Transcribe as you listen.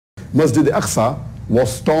Masjid Aqsa was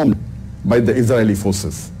stormed by the Israeli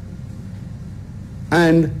forces.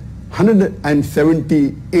 And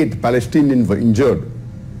 178 Palestinians were injured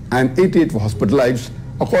and 88 were hospitalized,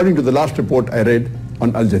 according to the last report I read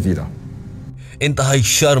on Al Jazeera. इंतहाई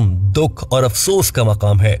शर्म, दुख और अफसोस का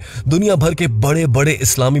मकाम है। दुनिया भर के बड़े बड़े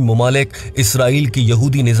इस्लामी ममालिक इसराइल की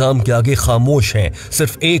यहूदी निज़ाम के आगे खामोश हैं।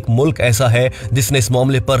 सिर्फ एक मुल्क ऐसा है जिसने इस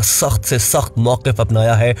मामले पर सख्त से सख्त मौक़िफ़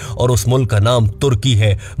अपनाया है और उस मुल्क का नाम तुर्की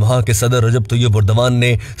है। वहाँ के सदर रजब तैयब एर्दोगान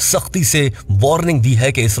ने सख्ती से वार्निंग दी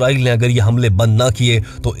है कि इसराइल ने अगर ये हमले बंद ना किए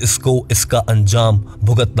तो इसको इसका अंजाम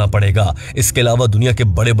भुगतना पड़ेगा। इसके अलावा दुनिया के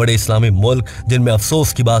बड़े बड़े इस्लामी मुल्क, जिनमें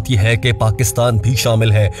अफसोस की बात यह है कि पाकिस्तान भी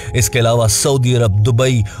शामिल है, इसके अलावा सऊदी अरब,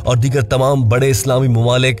 दुबई और दीगर तमाम बड़े इस्लामी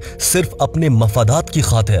ममालिक सिर्फ अपने मफादात की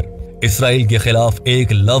खातिर इसराइल के खिलाफ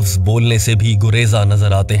एक लफ्ज बोलने से भी गुरेजा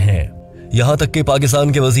नजर आते हैं। यहाँ तक कि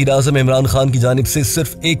पाकिस्तान के वजीर आज़म इमरान खान की जानिब से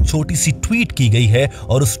सिर्फ एक छोटी सी ट्वीट की गई है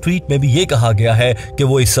और उस ट्वीट में भी ये कहा गया है कि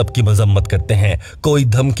वो इस सब की मजम्मत करते हैं। कोई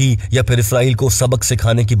धमकी या फिर इसराइल को सबक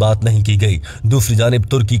सिखाने की बात नहीं की गई। दूसरी जानिब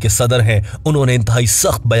तुर्की के सदर हैं, उन्होंने इंतहाई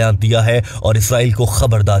सख्त बयान दिया है और इसराइल को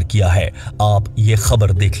खबरदार किया है। आप ये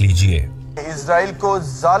खबर देख लीजिए। इजराइल को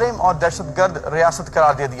जालिम और दहशतगर्द रियासत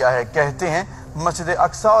करार दे दिया है। कहते हैं मस्जिद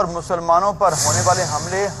अक्सा और मुसलमानों पर होने वाले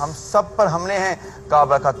हमले हम सब पर हमले हैं।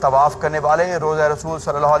 काबा का तवाफ करने वाले, रोज़ा रसूल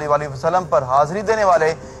सल्लल्लाहु अलैहि वसल्लम पर हाजिरी देने वाले,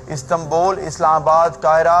 Istanbul, Islamabad,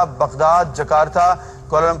 Kiara, Baghdad, Jakarta,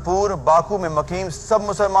 कोलंपुर, Baku में मकीम सब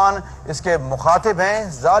मुसलमान इसके मुखातिब हैं।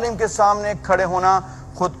 जालिम के सामने खड़े होना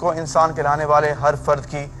खुद को इंसान कहलाने वाले हर फर्द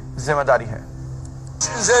की जिम्मेदारी है।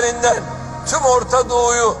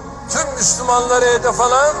 tüm Müslümanları hedef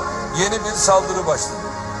alan yeni bir saldırı başladı.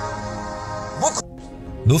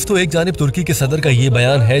 दोस्तों, एक जानिब तुर्की के सदर का ये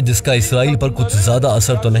बयान है जिसका इसराइल पर कुछ ज्यादा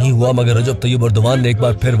असर तो नहीं हुआ, मगर रजब तैयब एर्दोगान ने एक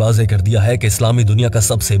बार फिर वाज़ेह कर दिया है कि इस्लामी दुनिया का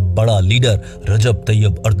सबसे बड़ा लीडर रजब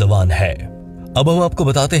तैयब एर्दोगान है। अब हम आपको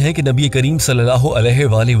बताते हैं कि नबी करीम सल्लल्लाहु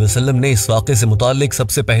अलैहि वसल्लम ने इस वाक़े से मुताल्लिक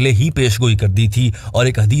सबसे पहले ही पेशगोई कर दी थी और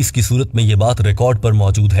एक हदीस की सूरत में ये बात रिकॉर्ड पर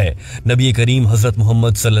मौजूद है। नबी करीम हज़रत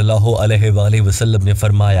मोहम्मद सल्लल्लाहु अलैहि वसल्लम ने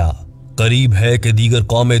फरमाया, करीब है कि दीगर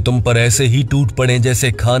कौमें तुम पर ऐसे ही टूट पड़ें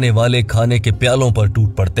जैसे खाने वाले खाने के प्यालों पर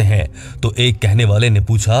टूट पड़ते हैं। तो एक कहने वाले ने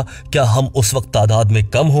पूछा, क्या हम उस वक्त तादाद में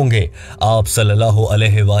कम होंगे? आप सल्लल्लाहु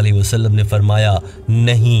अलैहि वसल्लम ने फरमाया,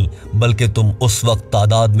 नहीं, बल्कि तुम उस वक्त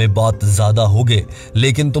तादाद में बहुत ज्यादा होगे,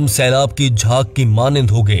 लेकिन तुम सैलाब की झाग की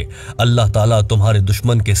मानंद होगे। अल्लाह ताला तुम्हारे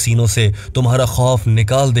दुश्मन के सीनों से तुम्हारा खौफ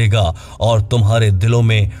निकाल देगा और तुम्हारे दिलों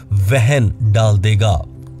में वहन डाल देगा।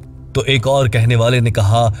 तो एक और कहने वाले ने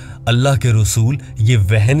कहा, अल्लाह के रसूल, ये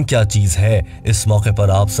वहन क्या चीज़ है? इस मौके पर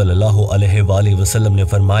आप सल्लल्लाहु अलैहि वसल्लम ने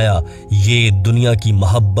फरमाया, ये दुनिया की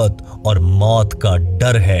मोहब्बत और मौत का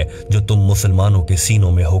डर है जो तुम मुसलमानों के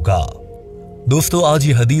सीनों में होगा। दोस्तों, आज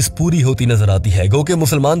ये हदीस पूरी होती नजर आती है। गो के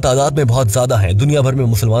मुसलमान तादाद में बहुत ज्यादा हैं। दुनिया भर में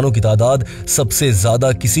मुसलमानों की तादाद सबसे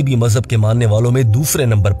ज्यादा किसी भी मजहब के मानने वालों में दूसरे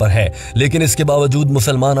नंबर पर है, लेकिन इसके बावजूद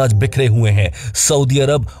मुसलमान आज बिखरे हुए हैं। सऊदी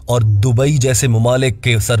अरब और दुबई जैसे ममालिक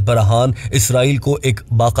के सरबराहान इसराइल को एक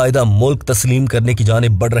बाकायदा मुल्क तस्लीम करने की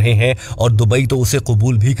जानिब बढ़ रहे हैं और दुबई तो उसे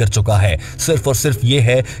कबूल भी कर चुका है। सिर्फ और सिर्फ ये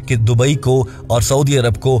है कि दुबई को और सऊदी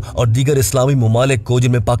अरब को और दीगर इस्लामी ममालिक को,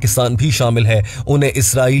 जिनमें पाकिस्तान भी शामिल है, उन्हें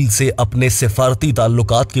इसराइल से अपने सिफारती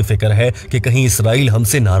ताल्लुकात की फिक्र है कि कहीं इसराइल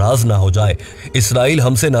हमसे नाराज ना हो जाए। इसराइल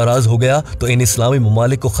हमसे नाराज हो गया तो इन इस्लामी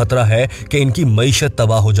ममालिक को खतरा है कि इनकी मईशत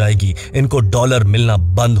तबाह हो जाएगी, इनको डॉलर मिलना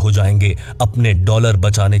बंद हो जाएंगे। अपने डॉलर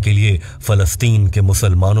बचाने के लिए फलस्तीन के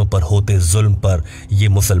मुसलमानों पर होते जुल्म पर ये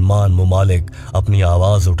मुसलमान ममालिक अपनी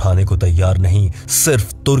आवाज उठाने को तैयार नहीं।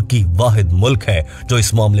 सिर्फ तुर्की वाहिद मुल्क है जो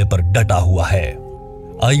इस मामले पर डटा हुआ है।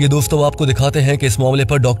 आइए दोस्तों, आपको दिखाते हैं कि इस मामले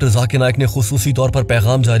पर डॉक्टर जाकिर नाइक ने खुसूसी तौर पर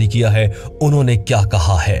पैगाम जारी किया है। उन्होंने क्या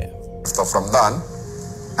कहा है? Ramadan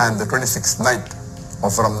and the 26th night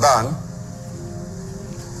of Ramadan,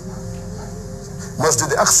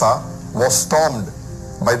 Masjid Aqsa was stormed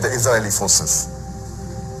by the Israeli forces,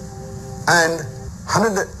 and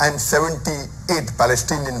 178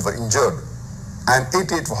 Palestinians were injured and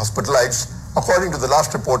 88 were hospitalized, according to the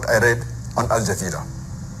last report I read on Al Jazeera.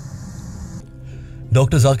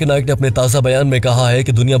 Doctor Zakir Naik ने अपने ताज़ा बयान में कहा है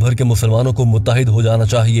कि दुनिया भर के मुसलमानों को मुत्तहिद हो जाना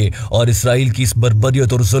चाहिए और इसराइल की इस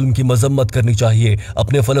बर्बरियत और जुल्म की मजम्मत करनी चाहिए।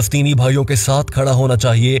 अपने फ़लस्तीनी भाइयों के साथ खड़ा होना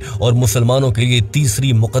चाहिए और मुसलमानों के लिए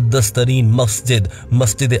तीसरी मुक़द्दस तरीन मस्जिद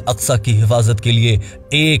मस्जिद अक्सा की हिफाजत के लिए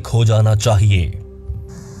एक हो जाना चाहिए।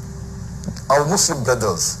 Our Muslim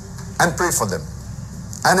brothers and pray for them,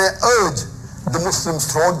 and I urge the Muslims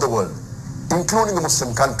throughout the world, including the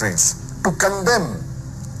Muslim countries, to condemn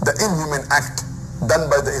the inhuman act done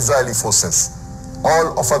by the Israeli forces. All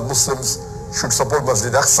of us Muslims should support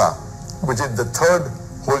Masjid Aqsa, which is the third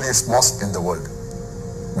holiest mosque in the world.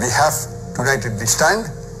 We have to unitedly stand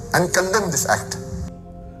and condemn this act.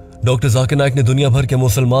 Doctor Zakir Naik ने दुनिया भर के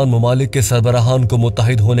मुसलमान ममालिक के सरबराहान को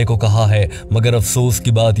मुत्तहिद होने को कहा है, मगर अफसोस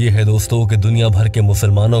की बात यह है दोस्तों कि दुनिया भर के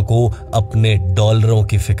मुसलमानों को अपने डॉलरों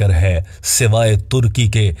की फिक्र है। सिवाय तुर्की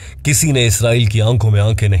के किसी ने इसराइल की आंखों में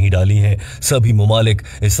आंखें नहीं डाली हैं। सभी ममालिक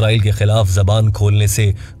इसराइल के खिलाफ जबान खोलने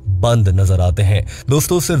से बंद नजर आते हैं।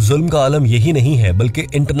 दोस्तों, सिर्फ जुल्म का आलम यही नहीं है, बल्कि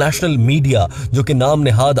इंटरनेशनल मीडिया जो कि नाम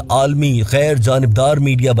नेहाद आलमी गैर जानिबदार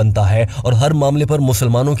मीडिया बनता है और हर मामले पर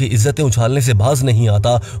मुसलमानों की इज्जतें उछालने से बाज नहीं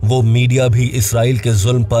आता, वो मीडिया भी इसराइल के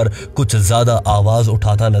जुल्म पर कुछ ज्यादा आवाज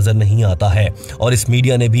उठाता नजर नहीं आता है। और इस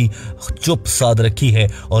मीडिया ने भी चुप साध रखी है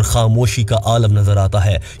और खामोशी का आलम नजर आता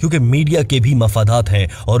है, क्योंकि मीडिया के भी मफादात हैं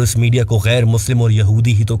और इस मीडिया को गैर मुस्लिम और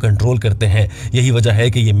यहूदी ही तो कंट्रोल करते हैं। यही वजह है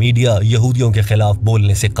कि ये मीडिया यहूदियों के खिलाफ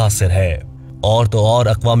बोलने से कासिर है। और तो और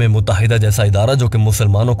अक़वाम मुत्तहिदा जैसा इदारा जो कि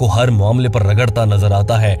मुसलमानों को हर मामले पर रगड़ता नजर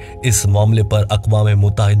आता है, इस मामले पर अक़वाम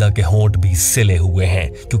मुत्तहिदा के होंठ भी सिले हुए हैं,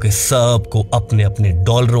 क्योंकि सबको अपने अपने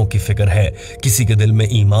डॉलरों की फिक्र है। किसी के दिल में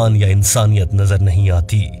ईमान या इंसानियत नजर नहीं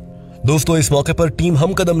आती। दोस्तों, इस मौके पर टीम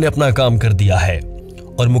हम कदम ने अपना काम कर दिया है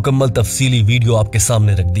और मुकम्मल तफसीली वीडियो आपके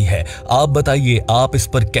सामने रख दी है। आप बताइए, आप इस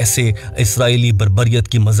पर कैसे इसराइली बर्बरियत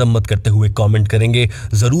की मजम्मत करते हुए कमेंट करेंगे?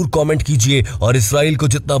 जरूर कमेंट कीजिए और इसराइल को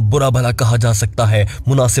जितना बुरा भला कहा जा सकता है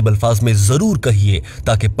मुनासिब अल्फाज में जरूर कहिए,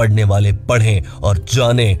 ताकि पढ़ने वाले पढ़ें और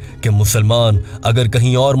जानें कि मुसलमान अगर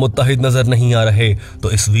कहीं और मुत्तहिद नजर नहीं आ रहे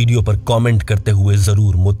तो इस वीडियो पर कमेंट करते हुए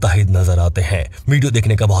जरूर मुत्तहिद नजर आते हैं। वीडियो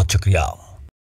देखने का बहुत शुक्रिया।